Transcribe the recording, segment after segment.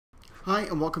Hi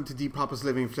and welcome to Deep Papa's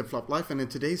Living Flip Flop Life, and in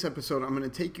today's episode I'm going to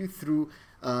take you through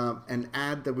an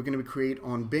ad that we're going to create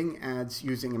on Bing Ads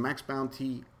using a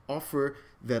Maxbounty offer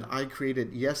that I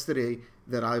created yesterday.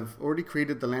 That I've already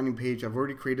created the landing page, I've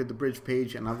already created the bridge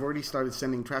page, and I've already started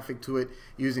sending traffic to it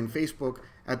using Facebook.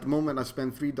 At the moment I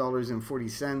spent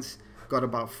 $3.40, got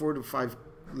about 4 to 5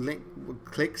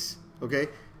 clicks, okay,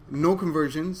 no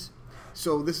conversions.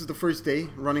 So this is the first day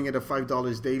running it at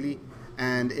 $5 daily.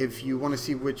 And if you want to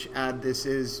see which ad this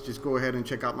is, just go ahead and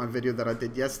check out my video that I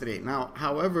did yesterday. Now,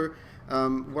 however,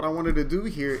 what I wanted to do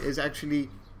here is actually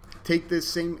take this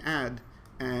same ad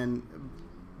and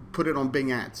put it on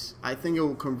Bing Ads. I think it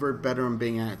will convert better on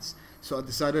Bing Ads. So I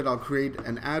decided I'll create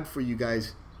an ad for you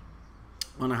guys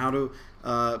on how to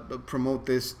promote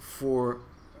this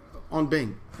on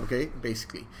Bing, okay,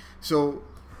 basically. So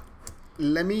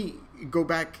let me go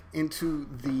back into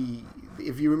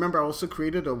if you remember, I also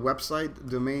created a website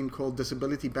domain called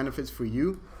Disability Benefits for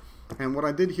You. And what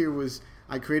I did here was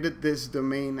I created this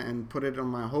domain and put it on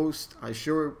my host. I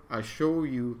show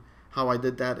you how I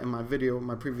did that in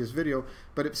my previous video.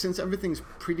 But since everything's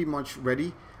pretty much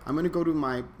ready, I'm going to go to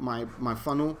my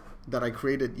funnel that I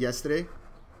created yesterday,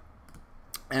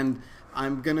 and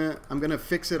I'm gonna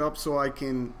fix it up so I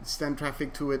can send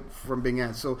traffic to it from Bing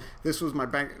Ads. So this was the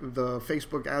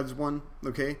Facebook ads one,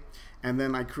 okay, and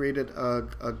then I created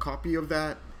a copy of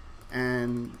that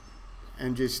and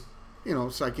just, you know,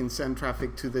 so I can send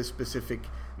traffic to this specific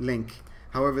link.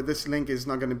 However, this link is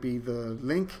not going to be the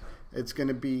link, it's going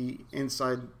to be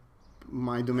inside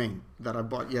my domain that I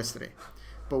bought yesterday.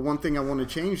 But one thing I want to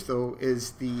change though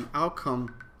is the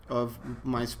outcome of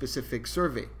my specific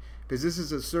survey, because this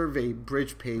is a survey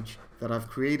bridge page that I've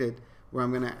created where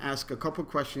I'm going to ask a couple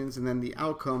questions, and then the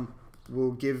outcome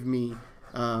will give me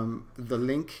the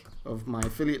link of my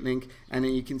affiliate link. And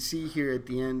then you can see here at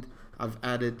the end I've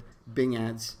added Bing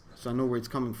Ads, so I know where it's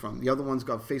coming from. The other one's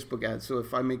got Facebook ads, so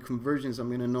if I make conversions I'm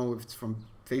going to know if it's from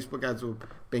Facebook ads or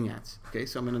Bing Ads. Okay,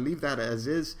 so I'm going to leave that as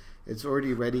is. It's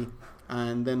already ready.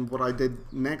 And then what I did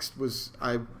next was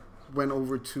I went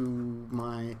over to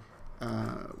my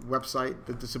website,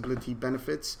 the Disability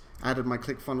Benefits, added my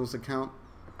ClickFunnels account,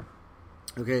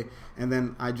 okay, and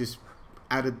then I just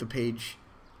added the page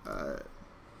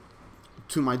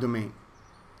to my domain,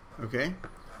 okay.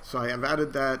 So I have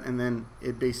added that, and then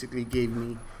it basically gave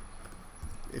me,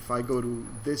 if I go to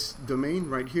this domain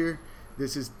right here,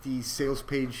 this is the sales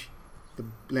page,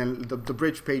 the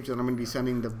bridge page that I'm going to be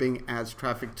sending the Bing Ads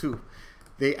traffic to.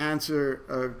 They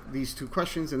answer these two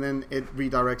questions, and then it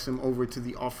redirects them over to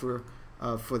the offer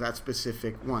for that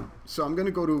specific one. So I'm going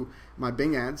to go to my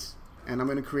Bing Ads, and I'm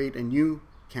going to create a new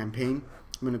campaign.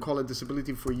 I'm going to call it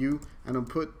Disability for You, and I'll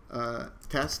put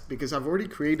test, because I've already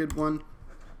created one,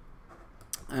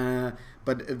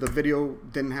 but the video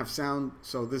didn't have sound,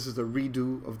 so this is the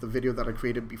redo of the video that I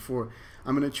created before.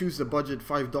 I'm going to choose the budget,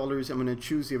 $5. I'm going to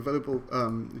choose the available,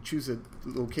 choose the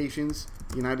locations,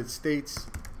 United States.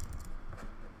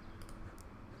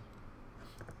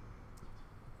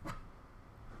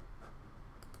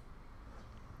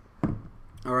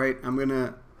 All right, I'm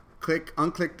gonna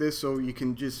unclick this so you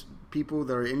can just people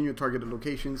that are in your targeted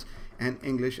locations and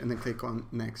English, and then click on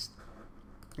next.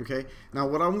 Okay, now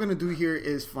what I'm gonna do here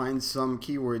is find some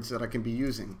keywords that I can be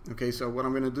using. Okay, so what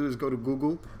I'm gonna do is go to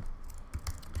Google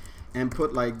and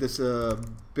put like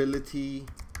disability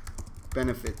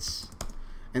benefits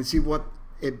and see what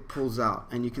it pulls out.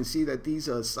 And you can see that these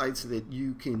are sites that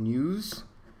you can use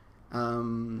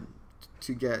to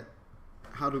get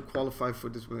how to qualify for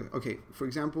this. Okay, for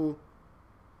example,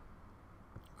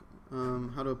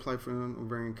 how to apply for an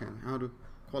ovarian cancer, how to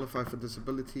qualify for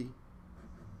disability.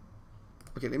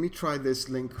 Okay, let me try this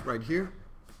link right here.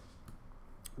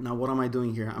 Now what am I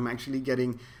doing here? I'm actually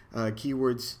getting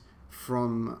keywords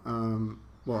from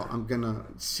well, I'm gonna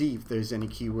see if there's any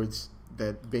keywords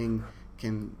that Bing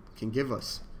can give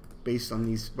us based on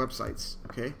these websites.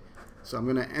 Okay, so I'm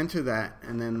gonna enter that,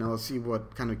 and then I'll see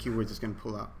what kind of keywords it's gonna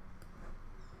pull out.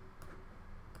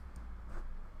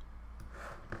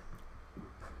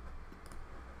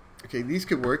 Okay, these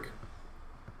could work.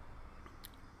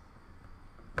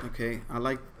 Okay, I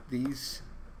like these,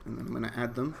 and then I'm going to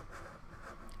add them.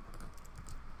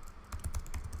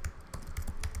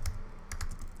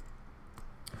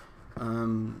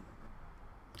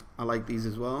 I like these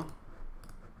as well.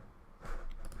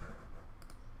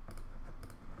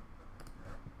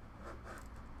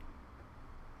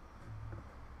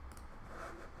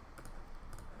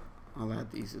 I'll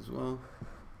add these as well.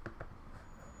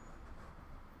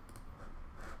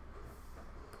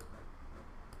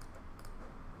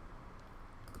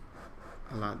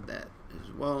 I'll add that as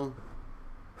well.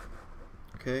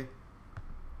 Okay.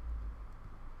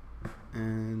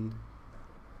 And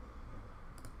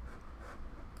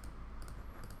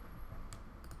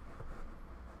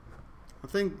I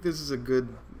think this is a good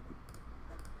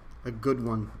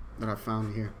one that I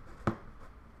found here.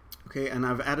 Okay, and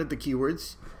I've added the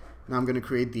keywords. Now I'm going to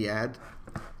create the ad.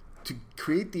 To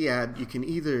create the ad, you can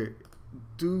either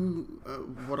do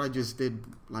what I just did,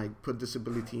 like put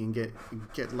disability and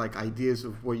get like ideas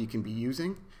of what you can be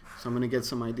using. So I'm going to get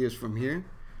some ideas from here,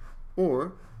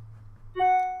 or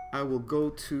I will go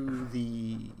to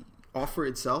the offer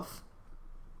itself.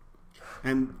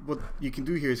 And what you can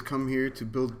do here is come here to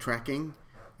build tracking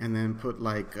and then put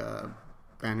like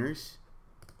banners.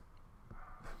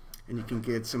 And you can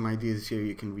get some ideas here.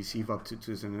 You can receive up to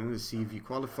 2,000 to see if you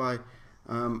qualify.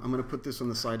 I'm going to put this on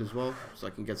the side as well so I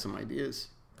can get some ideas.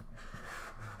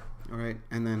 All right,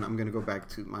 and then I'm going to go back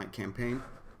to my campaign.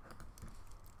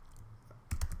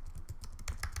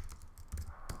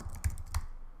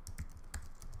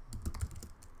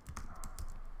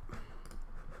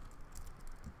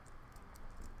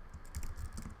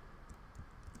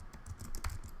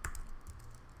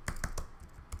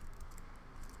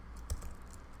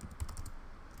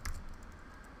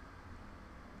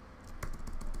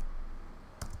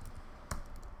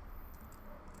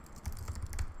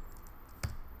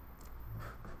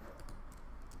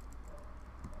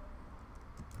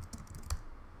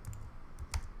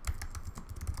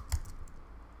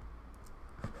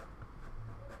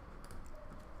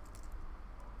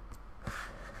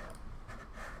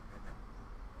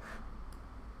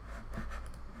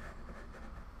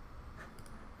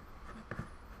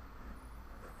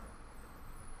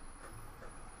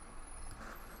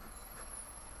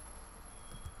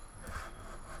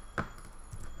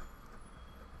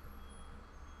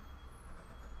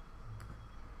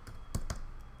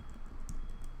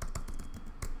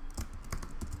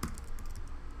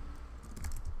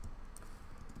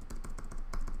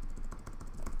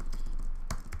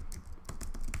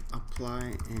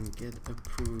 Apply and get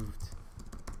approved.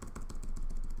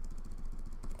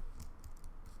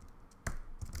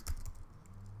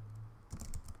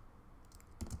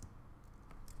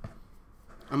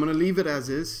 I'm going to leave it as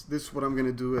is. This is what I'm going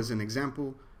to do as an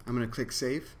example. I'm going to click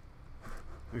save.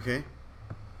 Okay.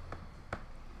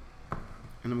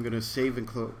 And I'm going to save and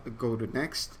go to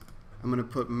next. I'm going to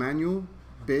put manual,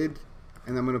 bid,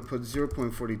 and I'm going to put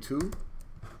 0.42.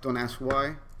 Don't ask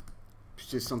why.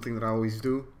 It's just something that I always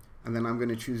do. And then I'm going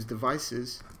to choose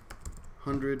devices,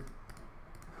 100,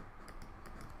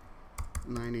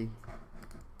 90,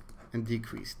 and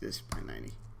decrease this by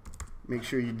 90. Make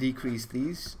sure you decrease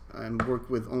these and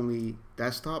work with only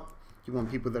desktop. You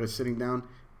want people that are sitting down,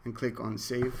 and click on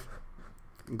save.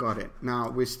 Got it.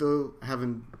 Now we still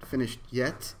haven't finished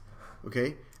yet.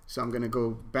 Okay, so I'm going to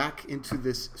go back into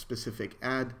this specific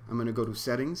ad. I'm going to go to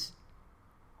settings.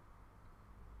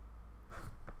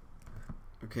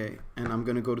 Okay, and I'm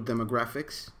going to go to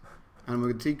demographics, and I'm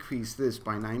going to decrease this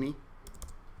by 90.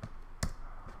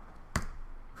 I'm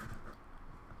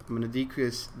going to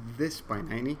decrease this by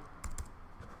 90.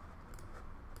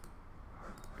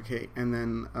 Okay, and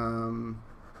then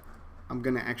I'm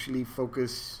going to actually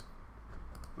focus,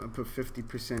 I'll put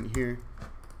 50% here,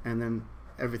 and then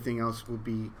everything else will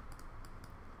be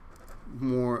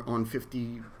more on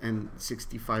 50 and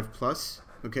 65 plus.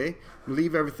 Okay,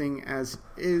 leave everything as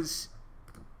is.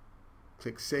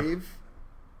 Click save.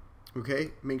 Okay,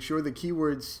 make sure the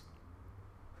keywords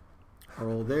are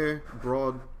all there,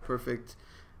 broad, perfect.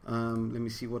 Let me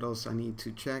see what else I need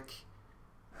to check.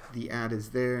 The ad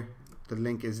is there, the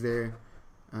link is there.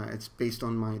 It's based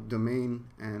on my domain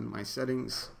and my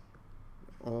settings.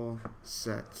 All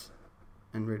set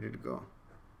and ready to go.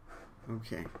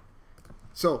 Okay,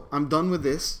 so I'm done with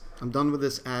this. I'm done with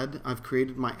this ad. I've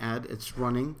created my ad. It's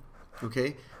running.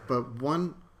 Okay, but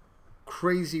one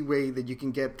crazy way that you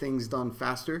can get things done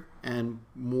faster and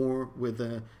more with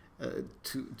a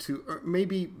to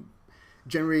maybe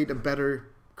generate a better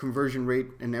conversion rate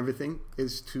and everything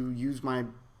is to use my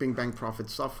Bing Bang Profit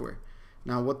software.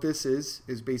 Now what this is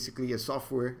basically a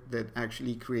software that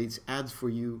actually creates ads for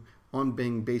you on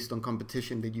Bing based on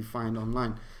competition that you find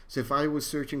online. So if I was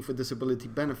searching for disability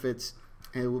benefits,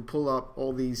 it will pull up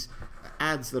all these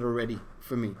ads that are ready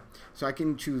for me. So I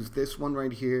can choose this one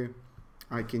right here.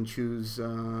 I can choose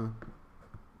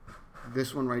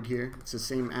this one right here. It's the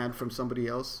same ad from somebody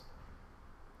else.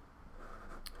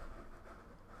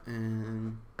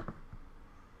 And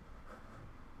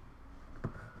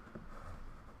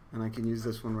I can use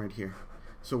this one right here.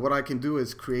 So what I can do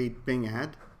is create Bing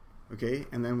ad. Okay,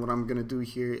 and then what I'm going to do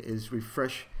here is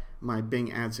refresh my Bing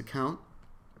ads account.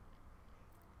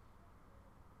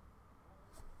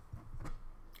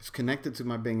 It's connected to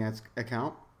my Bing ads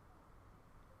account.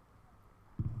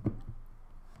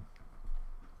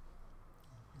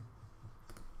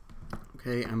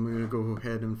 Okay, I'm going to go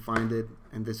ahead and find it,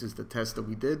 and this is the test that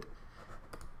we did,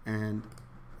 and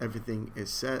everything is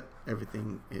set,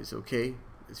 everything is okay.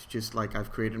 It's just like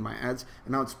I've created my ads,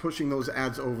 and now it's pushing those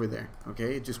ads over there.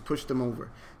 Okay, it just pushed them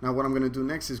over. Now what I'm going to do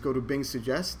next is go to Bing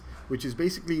Suggest, which is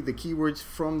basically the keywords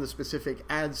from the specific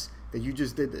ads that you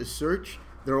just did a search.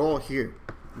 They're all here.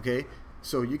 Okay,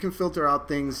 so you can filter out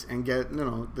things and get,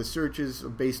 the searches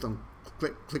based on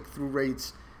click-through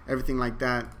rates, everything like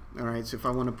that. All right, so if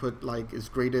I want to put like is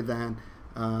greater than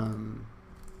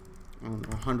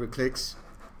 100 clicks,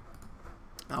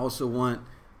 I also want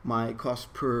my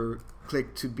cost per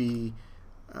click to be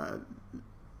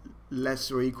less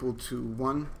or equal to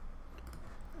 1.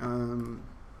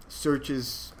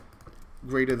 Searches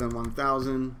greater than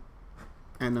 1,000,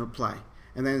 and then apply.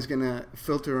 And then it's gonna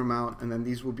filter them out, and then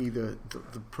these will be the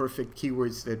perfect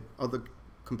keywords that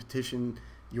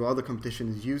your other competition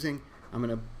is using. I'm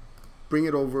gonna bring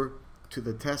it over to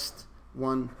the test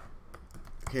one.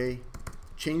 Okay,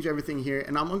 change everything here,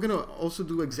 and I'm gonna also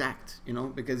do exact,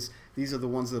 because these are the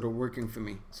ones that are working for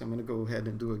me. So I'm gonna go ahead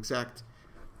and do exact,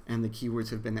 and the keywords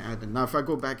have been added. Now if I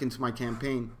go back into my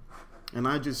campaign and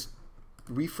I just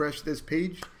refresh this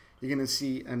page, you're gonna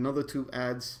see another 2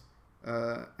 ads,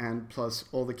 and plus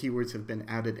all the keywords have been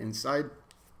added inside.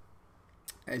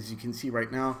 As you can see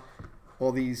right now,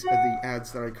 all these are the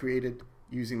ads that I created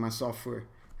using my software,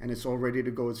 and it's all ready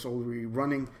to go. It's already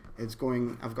running. It's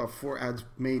going. I've got 4 ads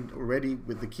made already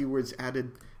with the keywords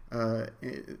added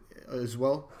as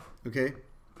well. Okay,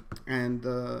 and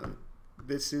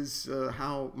this is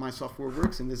how my software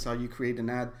works, and this is how you create an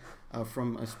ad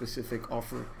from a specific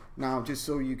offer. Now, just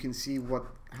so you can see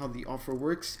how the offer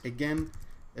works, again,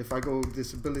 if I go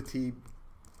disability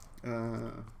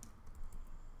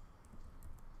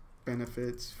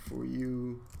benefits for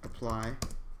you, apply.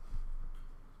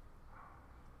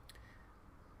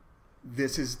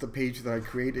 This is the page that I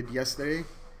created yesterday,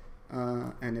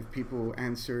 and if people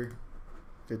answer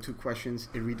the 2 questions,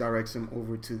 it redirects them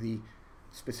over to the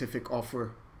specific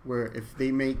offer, where if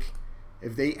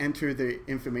they enter the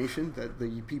information that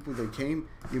the people that came,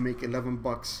 you make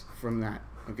 $11 from that.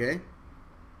 Okay,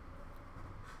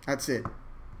 that's it.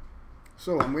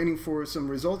 So I'm waiting for some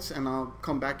results, and I'll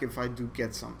come back if I do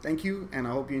get some. Thank you, and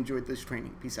I hope you enjoyed this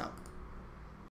training. Peace out.